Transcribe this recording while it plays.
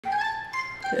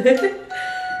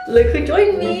Look who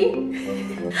joined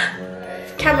me.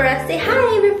 Camera, say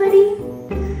hi everybody.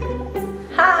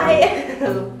 Hi.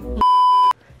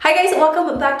 Hi guys,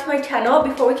 welcome back to my channel.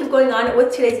 Before we keep going on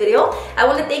with today's video, I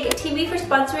want to thank TV for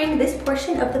sponsoring this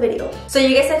portion of the video. So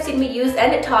you guys have seen me use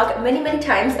and talk many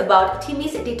times about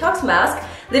TV's detox mask.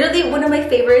 Literally one of my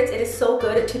favorites. It is so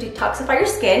good to detoxify your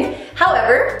skin.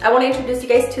 However, I want to introduce you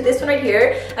guys to this one right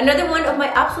here. Another one of my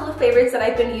absolute favorites that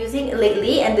I've been using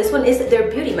lately, and this one is their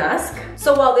beauty mask.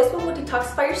 So while this one will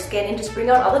detoxify your skin and just bring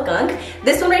out all the gunk,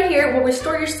 this one right here will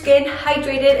restore your skin,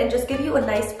 hydrate it, and just give you a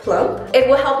nice plump. It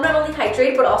will help not only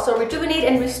hydrate but also rejuvenate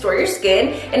and restore your skin,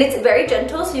 and it's very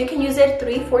gentle, so you can use it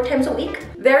 3-4 times a week.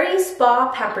 Very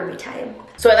spa pamper me time.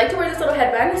 So I like to wear this little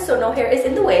headband so no hair is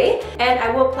in the way, and I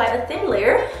will apply a thin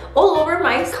layer all over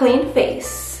my clean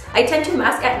face. I tend to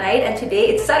mask at night, and today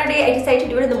it's Saturday. I decided to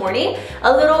do it in the morning.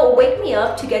 A little wake me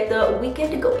up to get the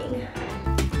weekend going.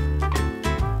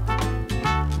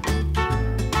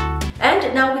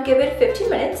 And now we give it 15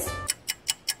 minutes.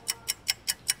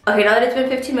 Okay, now that it's been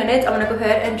 15 minutes, I'm gonna go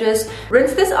ahead and just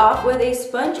rinse this off with a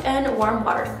sponge and warm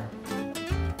water.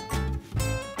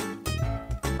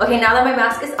 Okay, now that my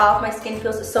mask is off, my skin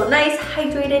feels so nice,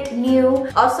 hydrated, new.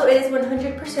 Also, it is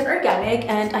 100% organic,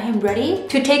 and I am ready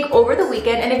to take over the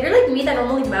weekend. And if you're like me that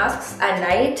normally masks at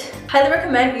night, highly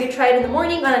recommend you try it in the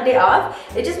morning on a day off.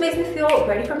 It just makes me feel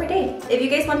ready for my day. If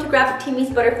you guys want to grab Timmy's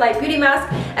Butterfly Beauty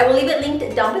Mask, I will leave it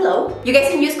linked down below. You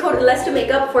guys can use code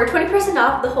LET'SDoMakeup for 20%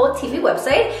 off the whole Timmy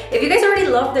website. If you guys already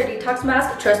love their detox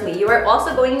mask, trust me, you are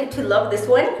also going to love this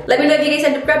one. Let me know if you guys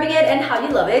end up grabbing it and how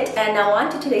you love it. And now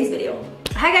on to today's video.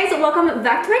 Hi guys, welcome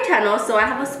back to my channel. So I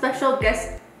have a special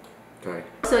guest. Hi.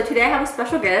 So today I have a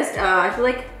special guest. I feel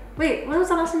like, wait, when was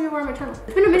the last time you were on my channel?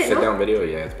 It's been a minute, Sit down video?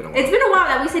 Yeah, it's been a while. It's been a while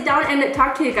that we sit down and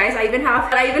talk to you guys. I even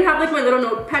have like my little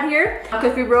notepad here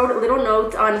because we wrote little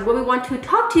notes on what we want to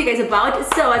talk to you guys about.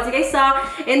 So as you guys saw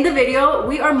in the video,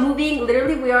 we are moving.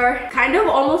 Literally, we are kind of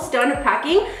almost done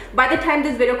packing. By the time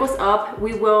this video goes up,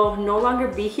 we will no longer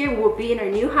be here. We will be in our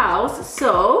new house.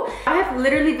 So I have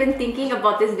literally been thinking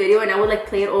about this video, and I would like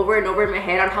play it over and over in my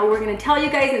head on how we're gonna tell you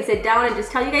guys and sit down and just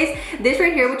tell you guys this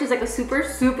right here, which is like a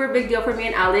super big deal for me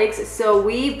and Alex. So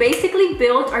we basically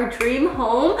built our dream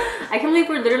home. I can't believe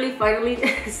we're literally finally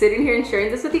sitting here and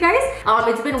sharing this with you guys.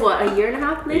 It's been what, a year and a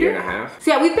half later? A year and a half.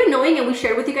 So yeah, we've been knowing and we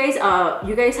shared with you guys.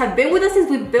 You guys have been with us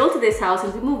since we built this house,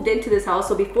 since we moved into this house.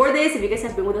 So before this, if you guys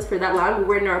have been with us for that long, we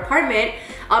were in our apartment.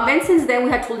 And since then, we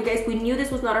had told you guys we knew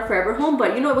this was not our forever home,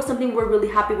 but you know, it was something we're really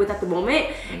happy with at the moment.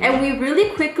 And we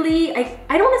really quickly, I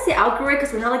don't want to say outgrew it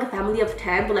because we're not like a family of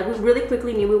 10, but like we really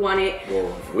quickly knew we wanted.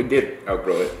 Well, we did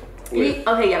outgrow it.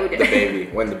 Okay, yeah, we did. The baby,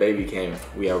 when the baby came,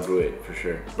 we outgrew it for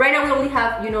sure. Right now we only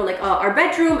have, you know, like our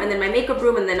bedroom, and then my makeup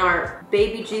room, and then our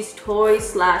baby G's toys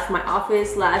slash my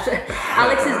office slash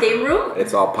Alex's game room.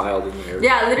 It's all piled in there.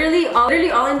 Yeah, literally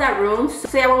all in that room.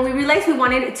 So yeah, when we realized we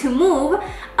wanted to move,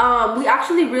 we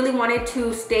actually really wanted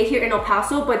to stay here in El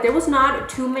Paso, but there was not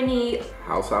too many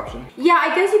house options. Yeah,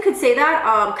 I guess you could say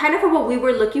that. Kind of for what we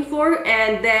were looking for,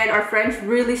 and then our friends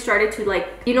really started to like,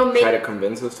 you know, try to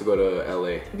convince us to go to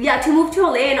LA. Yeah, to move to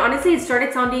LA, and honestly, it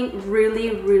started sounding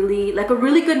really like a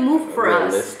really good move for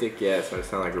us. Realistic, yeah, it started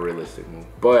sounding like a realistic move.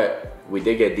 But we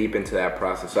did get deep into that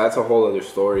process, so that's a whole other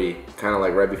story. Kind of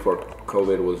like right before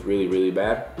COVID was really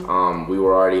bad. We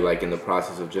were already like in the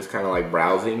process of just kind of like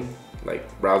browsing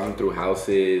through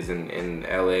houses in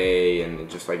LA and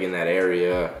just like in that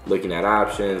area, looking at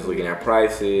options, looking at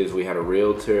prices. We had a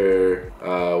realtor,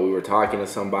 we were talking to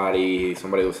somebody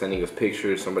was sending us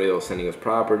pictures, somebody was sending us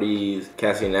properties.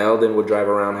 Cassie and Eldon would drive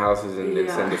around houses and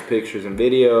send us pictures and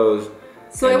videos.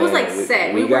 So it was like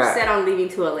set. We were set on leaving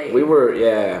to LA. We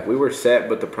were set,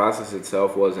 but the process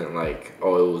itself wasn't like,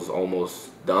 oh, it was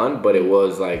almost done, but it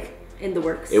was like in the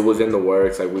works. It was in the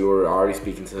works. Like we were already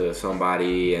speaking to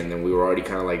somebody, and then we were already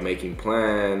kind of like making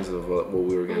plans of what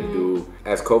we were gonna do.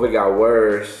 As COVID got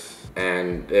worse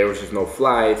and there was just no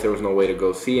flights, there was no way to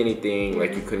go see anything,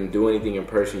 like you couldn't do anything in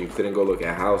person, you couldn't go look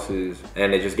at houses,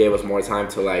 and it just gave us more time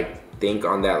to like think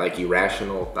on that like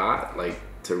irrational thought, like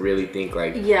to really think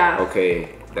like, yeah, okay,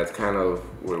 that's kind of,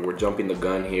 we're jumping the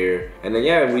gun here. And then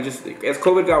yeah, we just, as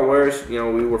COVID got worse, you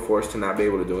know, we were forced to not be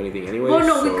able to do anything anyway. Well,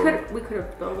 no, so we could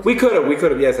have. We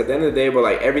could have, yes, at the end of the day, but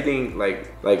like everything,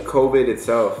 like COVID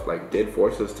itself, like did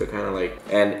force us to kind of like,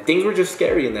 and things were just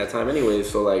scary in that time anyway,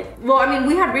 so like. Well, I mean,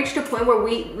 we had reached a point where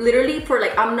we literally for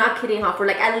like, I'm not kidding, for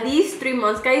like at least 3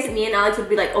 months, guys, me and Alex would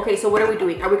be like, okay, so what are we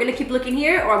doing? Are we gonna keep looking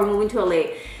here, or are we moving to LA?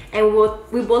 And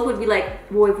we both would be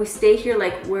like, well, if we stay here,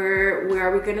 like where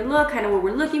are we gonna look? Kind of what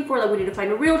we're looking for, like we need to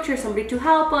find a realtor, somebody to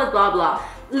help us, blah blah.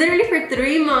 Literally for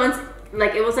 3 months,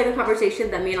 like it was like a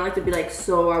conversation that me and Alex would be like,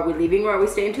 so are we leaving or are we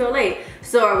staying to LA?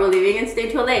 So are we leaving and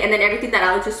staying to LA? And then everything that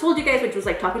Alex just told you guys, which was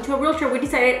like talking to a realtor, we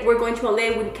decided we're going to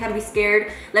LA. We can't be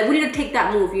scared. Like we need to take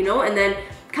that move, you know? And then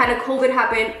kind of COVID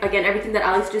happened, again, everything that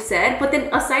Alex just said. But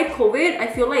then aside COVID, I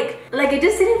feel like it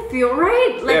just didn't feel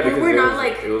right. Like yeah, we were not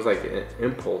like, it was like an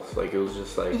impulse. Like it was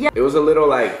just like, yeah. It was a little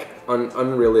like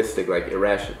unrealistic, like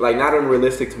irrational, like not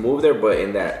unrealistic to move there, but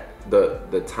in that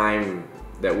the time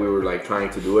that we were like trying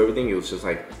to do everything, it was just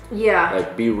like, yeah,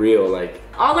 like be real. Like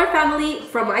all our family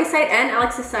from my side and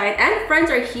Alex's side and friends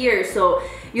are here, so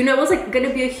you know, it was like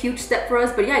gonna be a huge step for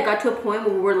us. But yeah, it got to a point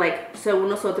where we were like, so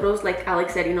nosotros, like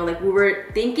Alex said, you know, like we were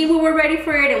thinking we were ready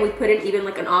for it, and we put in even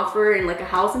like an offer and like a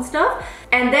house and stuff.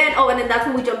 And then and then that's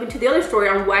when we jump into the other story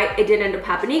on why it didn't end up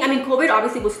happening. I mean, COVID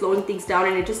obviously was slowing things down,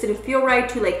 and it just didn't feel right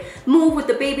to like move with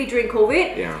the baby during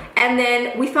COVID. Yeah. And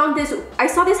then we found this, I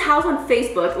saw this house on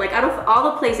Facebook, like out of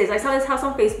all the places, I saw this house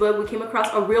on Facebook. We came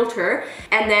across a realtor,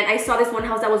 and then I saw this one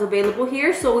house that was available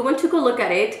here. So we went to go look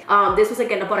at it. This was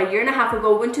again about a year and a half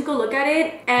ago. We went to go look at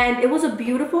it, and it was a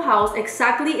beautiful house,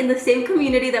 exactly in the same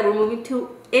community that we're moving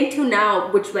into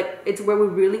now, which like it's where we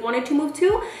really wanted to move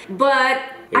to. But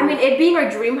I mean, it being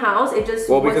our dream house, it just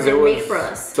wasn't made for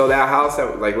us. So that house,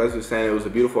 that like Leslie was saying, it was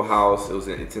a beautiful house.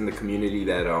 It's in the community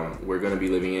that we're gonna be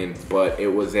living in, but it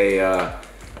was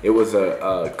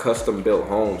a custom built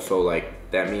home. So like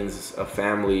that means a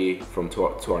family,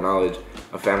 to our knowledge,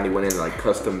 a family went in and like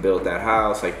custom built that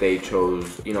house. Like they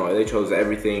chose, you know, they chose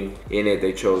everything in it.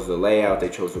 They chose the layout, they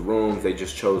chose the rooms, they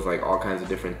just chose like all kinds of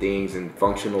different things and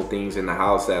functional things in the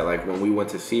house that like when we went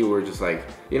to see, we're just like,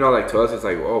 you know, like to us it's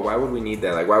like, oh, why would we need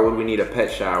that? Like why would we need a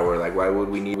pet shower? Like why would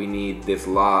we need this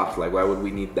loft? Like why would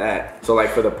we need that? So like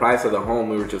for the price of the home,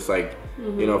 we were just like,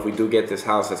 you know, if we do get this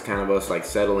house, that's kind of us like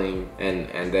settling,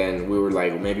 and then we were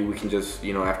like, maybe we can just,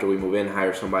 you know, after we move in,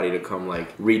 hire somebody to come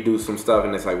like redo some stuff.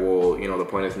 And it's like, well, you know, the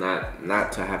point is not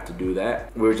to have to do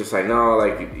that. We were just like, no,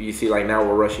 like you see, like now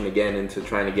we're rushing again into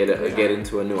trying to get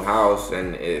into a new house,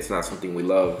 and it's not something we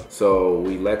love. So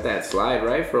we let that slide,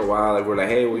 right, for a while. Like we're like,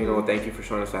 hey, well, you know, thank you for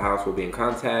showing us the house, we'll be in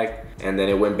contact. And then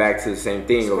it went back to the same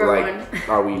thing of like,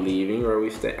 are we leaving or are we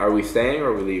staying? Are we staying or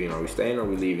are we leaving? Are we staying or are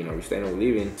we leaving? Are we staying or are we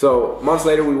leaving? So months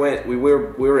later, we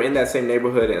were in that same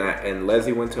neighborhood, and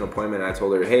Leslie went to an appointment, and I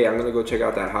told her, hey, I'm gonna go check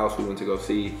out that house we went to go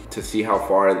see how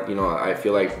far, you know, I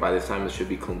feel like by this time it should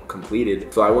be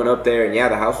completed. So I went up there, and yeah,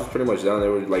 the house was pretty much done. They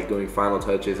were like doing final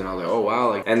touches, and I was like, oh wow.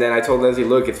 Like, and then I told Leslie,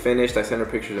 look, it's finished. I sent her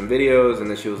pictures and videos, and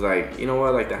then she was like, you know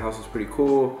what, like the house is pretty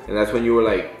cool. And that's when you were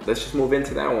like, let's just move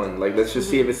into that one. Like let's just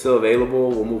see if it's still available.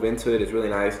 We'll move into it. It's really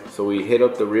nice. So we hit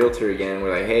up the realtor again.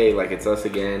 We're like, hey, like it's us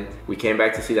again. We came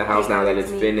back to see the house now that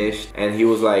it's finished, and he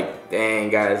was like, dang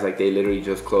guys, like they literally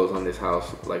just closed on this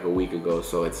house like a week ago,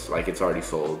 so it's like it's already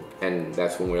sold. And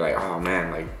that's when we're like, oh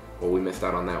man, like, well, we missed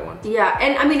out on that one. Yeah,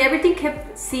 and I mean, everything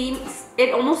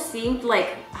it almost seemed like,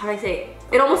 how do I say it?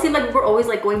 It almost seemed like we were always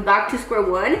like going back to square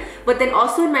one. But then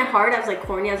also in my heart, as like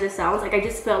corny as it sounds, like I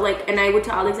just felt like, and I would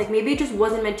tell Alex, like maybe it just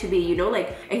wasn't meant to be, you know?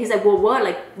 Like, and he's like, well, what?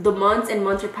 Like the months and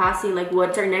months are passing, like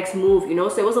what's our next move, you know?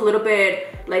 So it was a little bit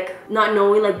like not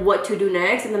knowing like what to do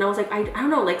next. And then I was like, I don't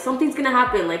know, like something's gonna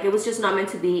happen. Like it was just not meant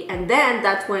to be. And then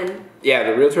that's when, yeah,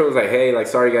 the realtor was like, hey, like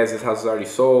sorry guys, this house is already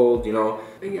sold, you know?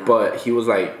 Yeah. But he was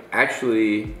like,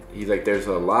 actually, he's like, there's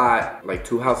a lot, like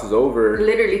 2 houses over.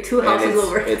 Literally 2 houses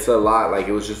over. It's a lot, like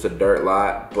it was just a dirt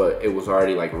lot, but it was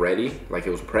already like ready, like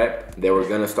it was prepped. They were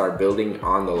gonna start building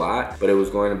on the lot, but it was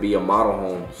going to be a model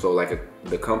home. So like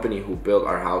the company who built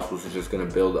our house was just gonna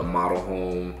build a model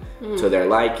home to their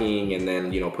liking, and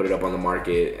then, you know, put it up on the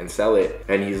market and sell it.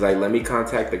 And he's like, let me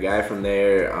contact the guy from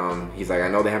there. He's like, I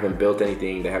know they haven't built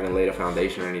anything, they haven't laid a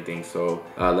foundation or anything, so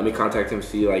let me contact him,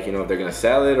 see like, you know, if they're gonna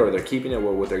sell it or they're keeping it,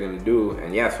 or what they're gonna do.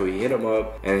 And yeah, so he hit him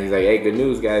up, and he's like, hey, good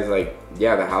news guys, like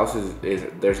yeah, the house is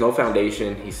there's no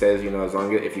foundation. He says, you know, as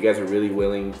long as if you guys are really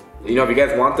willing, you know, if you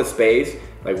guys want the space,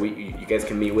 like you guys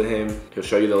can meet with him. He'll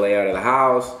show you the layout of the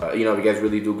house. You know, if you guys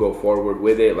really do go forward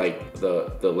with it, like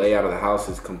the layout of the house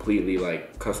is completely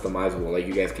like customizable. Like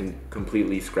you guys can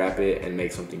completely scrap it and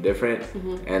make something different.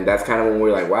 And that's kind of when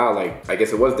we're like, wow, like I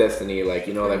guess it was destiny. Like,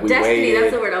 you know, like we destiny, waited.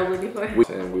 that's the word I was looking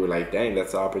for. And we were like, dang,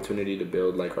 that's the opportunity to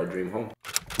build like our dream home.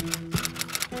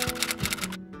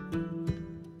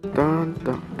 Dun,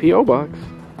 dun. P.O. box.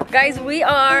 Guys, we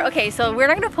are okay, so we're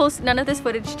not gonna post none of this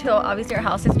footage till obviously our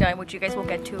house is done, which you guys will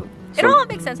get to. It all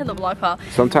makes sense in the vlog, huh?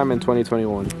 Sometime in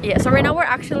 2021. Yeah, so right now we're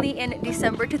actually in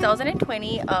December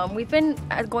 2020. We've been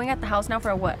going at the house now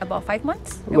for what, about 5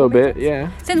 months? A little bit, yeah.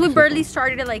 Since we barely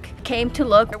started, it like came to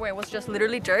look where it was just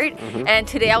literally dirt. And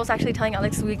today I was actually telling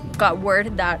Alex we got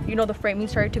word that, you know, the framing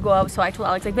started to go up. So I told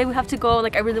Alex like, babe, we have to go.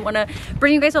 Like, I really want to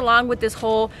bring you guys along with this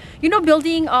whole, you know,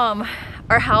 building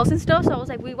our house and stuff. So I was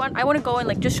like, I want to go and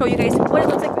like just show you guys what it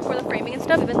looks like before the framing and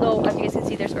stuff, even though as you guys can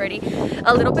see there's already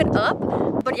a little bit up.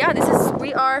 But yeah,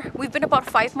 we've been about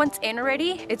 5 months in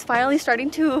already. It's finally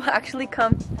starting to actually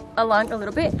come along a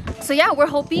little bit. So yeah, we're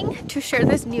hoping to share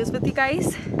this news with you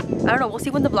guys. I don't know, we'll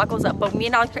see when the vlog goes up, but me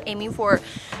and Alex are aiming for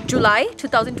July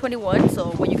 2021.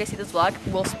 So when you guys see this vlog,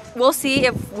 we'll see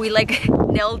if we like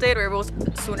nailed it or it was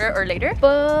sooner or later.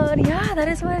 But yeah, that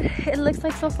is what it looks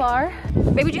like so far.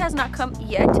 Baby G has not come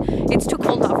yet. It's too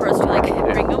cold now for us to like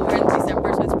bring him. We're in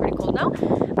December, so it's pretty cold now.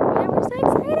 But yeah, we're so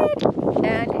excited.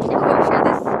 And yeah, we're gonna share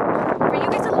this, bring you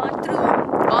guys along through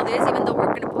all this, even though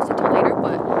we're gonna post it till later,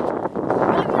 but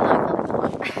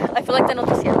I feel like the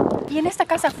noticia. Y en esta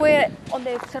casa fue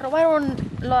donde se robaron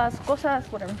las cosas,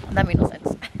 whatever. That made no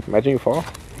sense. Imagine you fall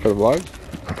for the vlog.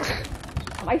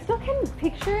 I still can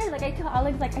picture, like I tell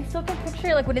Alex, like I still can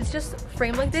picture, like when it's just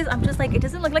framed like this, I'm just like, it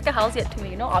doesn't look like a house yet to me,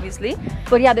 you know, obviously.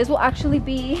 But yeah, this will actually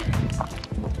be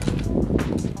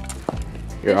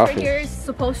your this office. Right here is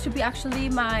supposed to be actually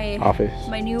my office,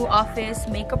 my new office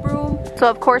makeup room. So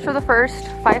of course for the first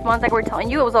 5 months, like we're telling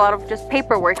you, it was a lot of just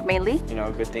paperwork mainly. You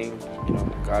know, good thing, you know,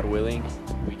 God willing,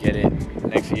 we get it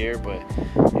next year, but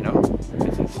you know,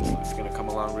 it's gonna come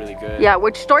along really good. Yeah,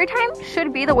 which story time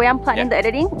should be the way I'm planning the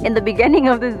editing in the beginning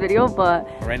of this video, but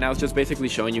right now it's just basically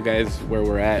showing you guys where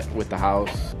we're at with the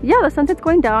house. Yeah, the sunset's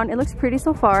going down. It looks pretty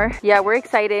so far. Yeah, we're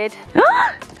excited.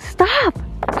 Stop!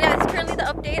 Yeah, it's currently the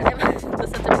update. The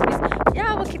sunset,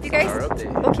 yeah, we'll keep you guys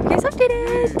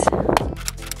updated.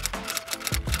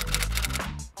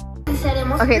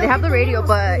 Okay, they have the radio,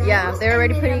 but yeah, they're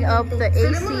already putting up the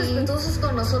AC.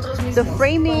 The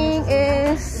framing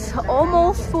is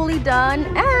almost fully done,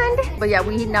 but yeah,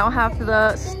 we now have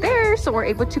the stairs, so we're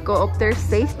able to go up there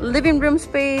safe. Living room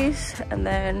space, and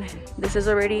then this is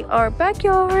already our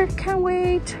backyard. Can't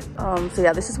wait. So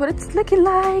yeah, this is what it's looking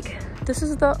like. This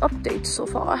is the update so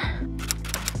far.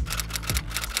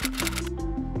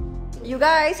 You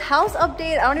guys, house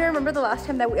update. I don't even remember the last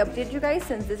time that we updated you guys,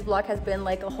 since this vlog has been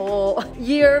like a whole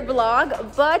year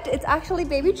vlog, but it's actually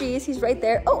Baby G's. He's right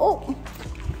there. Oh,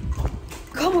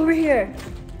 come over here.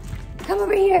 Come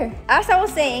over here. As I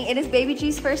was saying, it is Baby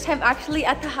G's first time actually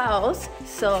at the house.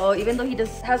 So even though he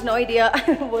has no idea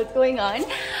what's going on.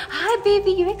 Hi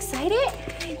baby, you excited?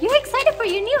 You excited for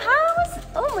your new house?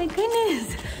 Oh my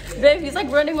goodness. Babe, he's like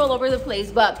running all over the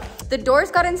place, but the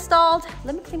doors got installed.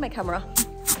 Let me clean my camera.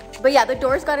 But yeah, the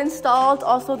doors got installed,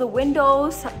 also the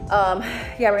windows.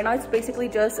 Yeah, right now it's basically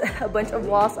just a bunch of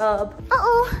walls up.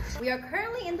 We are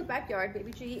currently in the backyard.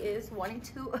 Baby G is wanting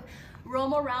to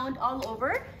roam around all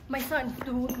over. My son.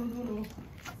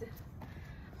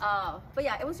 But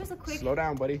yeah, it was just a quick— slow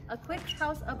down, buddy. A quick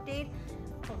house update.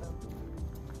 Hold on.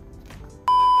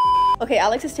 Okay,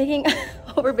 Alex is taking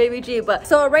over Baby G, but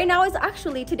so right now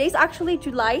today's actually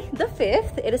July the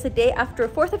 5th. It is the day after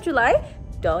 4th of July.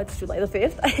 Duh, it's July the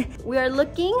 5th. We are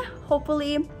looking,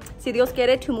 hopefully, si Dios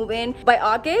quiere, to move in by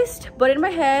August. But in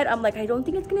my head, I'm like, I don't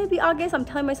think it's gonna be August. I'm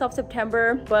telling myself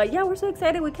September. But yeah, we're so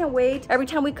excited. We can't wait. Every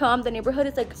time we come, the neighborhood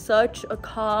is like such a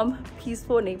calm,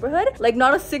 peaceful neighborhood. Like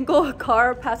not a single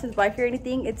car passes by here or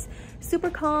anything. It's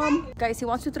super calm. Guys, he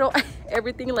wants to throw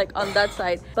everything like on that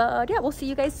side. But yeah, we'll see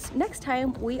you guys next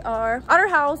time. We are at our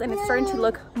house and it's starting to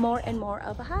look more and more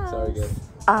of a house. Sorry, guys.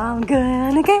 I'm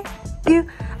gonna get you.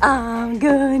 I'm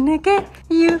gonna get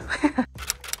you.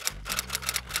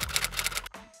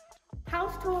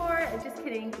 House tour. Just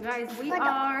kidding, guys. We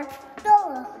are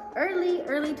early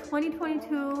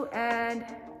 2022 and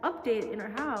update in our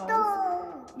house.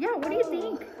 Yeah, what do you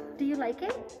think? Do you like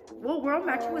it? Well, we're all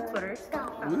matching with sweaters. But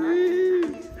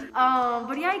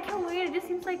yeah, I can't wait. It just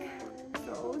seems like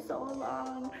so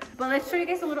long. But let's show you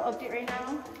guys a little update right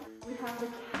now. We have the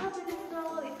cabin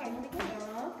installed. It finally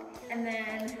went up. And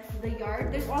then the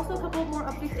yard. There's also a couple more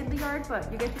updates in the yard, but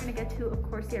you guys are gonna get to, of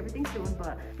course, see everything soon.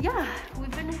 But yeah,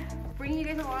 we've been bringing you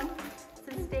guys along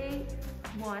since day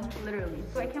one, literally.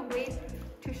 So I can't wait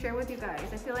to share with you guys.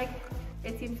 I feel like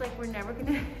it seems like we're never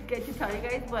gonna get to tell you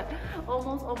guys, but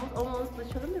almost.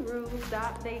 Let's show them the roof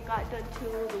that they got done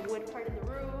too, the wood part of the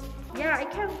roof. Yeah, I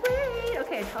can't wait.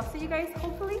 Okay, I'll see you guys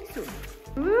hopefully soon.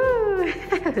 Woo!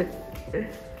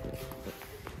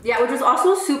 Yeah, which was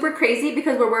also super crazy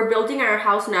because where we're building our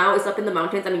house now is up in the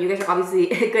mountains. I mean, you guys are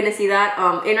obviously gonna see that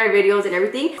in our videos and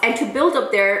everything. And to build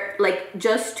up there, like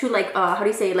just to like, how do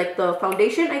you say, like the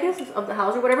foundation, I guess, of the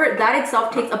house or whatever, that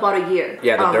itself takes about a year.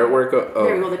 Yeah, the dirt work.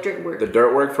 There you go, the dirt work. The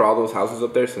dirt work for all those houses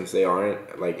up there, since they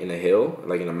aren't like in a hill,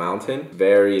 like in a mountain,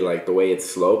 very like the way it's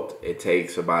sloped, it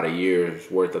takes about a year's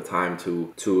worth of time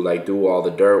to like do all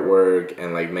the dirt work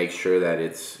and like make sure that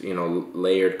it's, you know,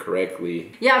 layered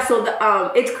correctly. Yeah, so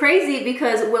it's crazy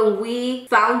because when we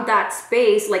found that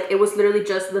space, like it was literally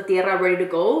just the tierra ready to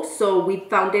go. So we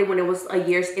found it when it was a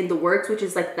year's in the works, which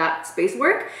is like that space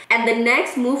work. And the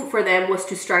next move for them was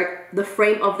to start the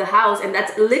frame of the house, and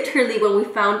that's literally when we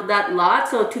found that lot.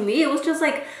 So to me, it was just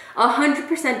like 100%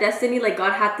 destiny. Like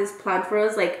God had this plan for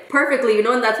us like perfectly, you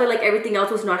know, and that's why like everything else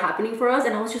was not happening for us.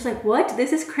 And I was just like, what?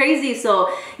 This is crazy.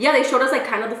 So yeah, they showed us like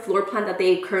kind of the floor plan that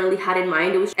they currently had in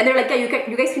mind. It was, and they're like, yeah,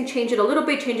 you guys can change it a little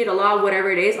bit, change it a lot,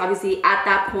 whatever it is. Obviously at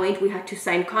that point we had to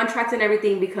sign contracts and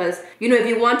everything because, you know, if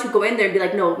you want to go in there and be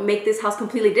like, no, make this house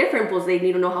completely different, because they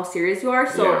need to know how serious you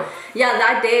are. So yeah,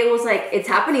 that day it was like, it's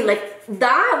happening. Like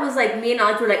that was like, me and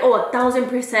Alex were like, oh,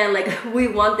 1000%, like we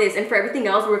want this. And for everything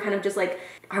else, we were kind of just like,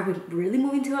 are we really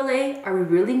moving to LA? Are we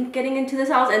really getting into this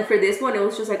house? And for this one, it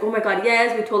was just like, oh my God,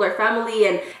 yes. We told our family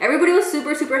and everybody was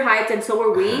super, super hyped, and so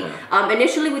were we.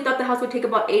 Initially, we thought the house would take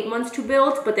about 8 months to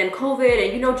build, but then COVID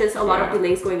and, you know, just a lot of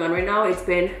delays going on right now. It's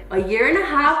been a year and a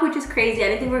half, which is crazy. I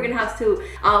didn't think we were gonna have to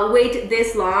wait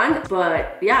this long,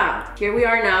 but yeah, here we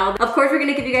are now. Of course, we're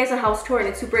gonna give you guys a house tour, and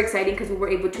it's super exciting because we were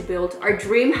able to build our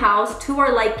dream house to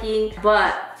our liking,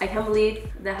 but I can't believe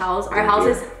the house. Our house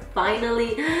is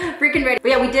finally freaking ready. But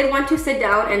yeah, we did want to sit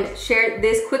down and share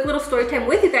this quick little story time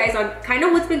with you guys on kind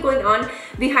of what's been going on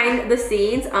behind the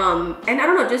scenes, and I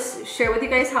don't know, just share with you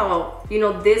guys how, you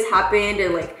know, this happened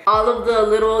and like all of the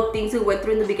little things we went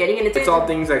through in the beginning. And it's all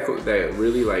things that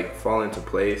really like fall into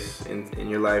place in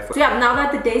your life. So yeah, now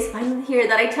that the day's finally here,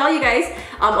 that I tell you guys,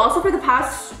 also for the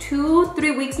past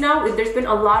 2-3 weeks now, there's been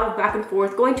a lot of back and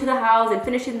forth going to the house and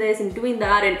finishing this and doing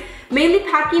that, and mainly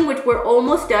packing, which we're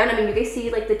almost done. I mean, you guys see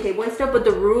like the table and stuff, but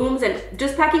the rooms and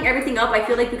just packing everything up. I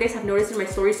feel like you guys have noticed in my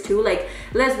stories too, like,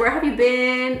 Les, where have you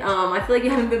been? I feel like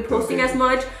you haven't been posting as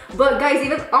much, but guys,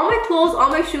 even all my clothes, all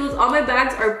my shoes, all my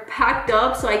bags are packed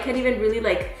up, so I can't even really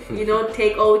like, you know,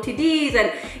 take OOTDs.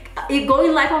 And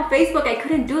going live on Facebook, I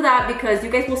couldn't do that because you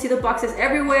guys will see the boxes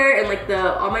everywhere, and like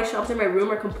all my shelves in my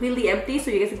room are completely empty, so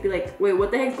you guys would be like, wait,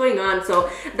 what the heck's going on? So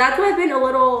that's why I've been a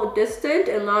little distant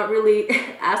and not really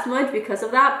as much because of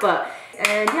that. But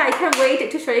and yeah, I can't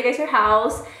wait to show you guys our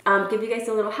house, give you guys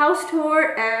a little house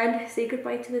tour, and say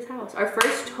goodbye to this house, our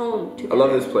first home together. I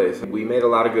love this place. We made a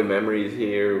lot of good memories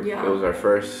here. Yeah. It was our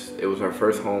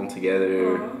first home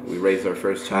together. We raised our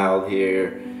first child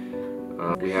here.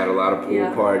 We had a lot of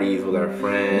pool parties with our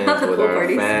friends, with our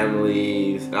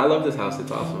families. I love this house.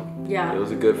 It's awesome. Yeah. It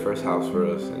was a good first house for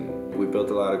us, and we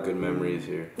built a lot of good memories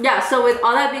here. Yeah, so with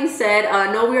all that being said,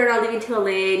 no, we are not leaving to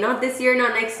LA, not this year,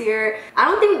 not next year. I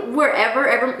don't think we're ever,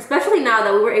 especially now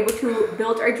that we were able to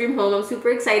build our dream home. I'm super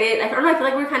excited. I don't know, I feel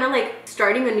like we're kind of like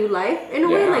starting a new life in a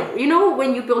way, like, you know,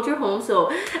 when you build your home. So,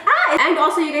 and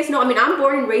also you guys know, I mean, I'm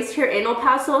born and raised here in El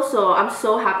Paso, so I'm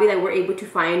so happy that we're able to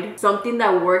find something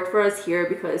that worked for us here,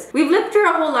 because we've lived here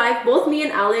our whole life, both me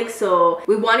and Alex, so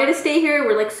we wanted to stay here.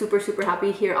 We're like super, super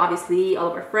happy here. Obviously,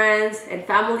 all of our friends and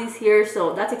families here,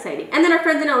 so that's exciting. And then our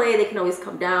friends in LA, they can always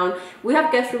come down. We have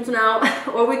guest rooms now,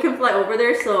 or we can fly over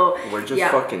there. So we're just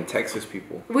fucking Texas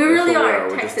people. We really are.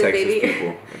 We're Texas, just Texas baby.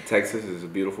 people. And Texas is a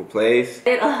beautiful place.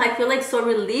 And, I feel like so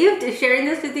relieved sharing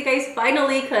this with you guys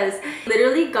finally, because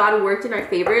literally God worked in our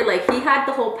favor. Like He had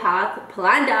the whole path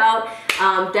planned out.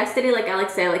 Destiny, like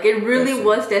Alex said, like it really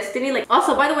was destiny. Like,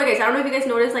 also, by the way, guys, I don't know if you guys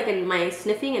noticed like in my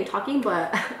sniffing and talking,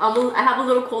 but I have a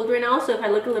little cold right now, so if I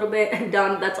look a little bit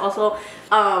down, that's also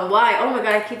why. Oh my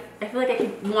God, I feel like I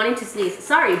keep wanting to sneeze.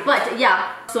 Sorry, but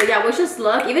yeah. So yeah, wish us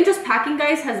luck. Even just packing,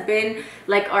 guys, has been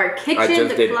like our kitchen. I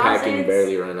just did packing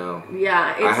barely right now.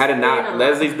 Yeah, I had not.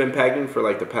 Leslie's been packing for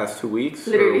like the past 2 weeks,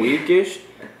 literally. or a weekish,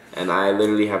 and I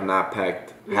literally have not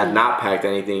packed. Had not packed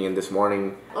anything. And this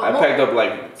morning, I packed up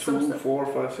like 2, 4,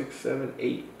 5, 6, 7,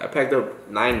 8. I packed up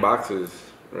 9 boxes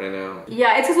right now.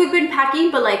 Yeah, it's because we've been packing,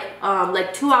 but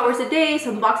like 2 hours a day,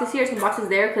 some boxes here, some boxes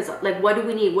there, because like what do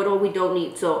we need, what do we don't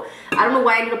need. So I don't know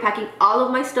why I ended up packing all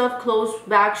of my stuff, clothes,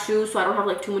 bags, shoes, so I don't have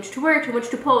like too much to wear, too much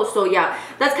to post. So yeah,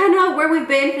 that's kind of where we've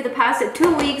been for the past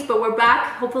 2 weeks, but we're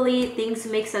back. Hopefully things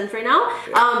make sense right now.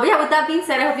 But yeah, with that being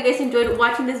said, I hope you guys enjoyed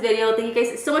watching this video. Thank you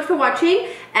guys so much for watching,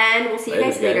 and we'll see you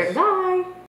guys later. Bye.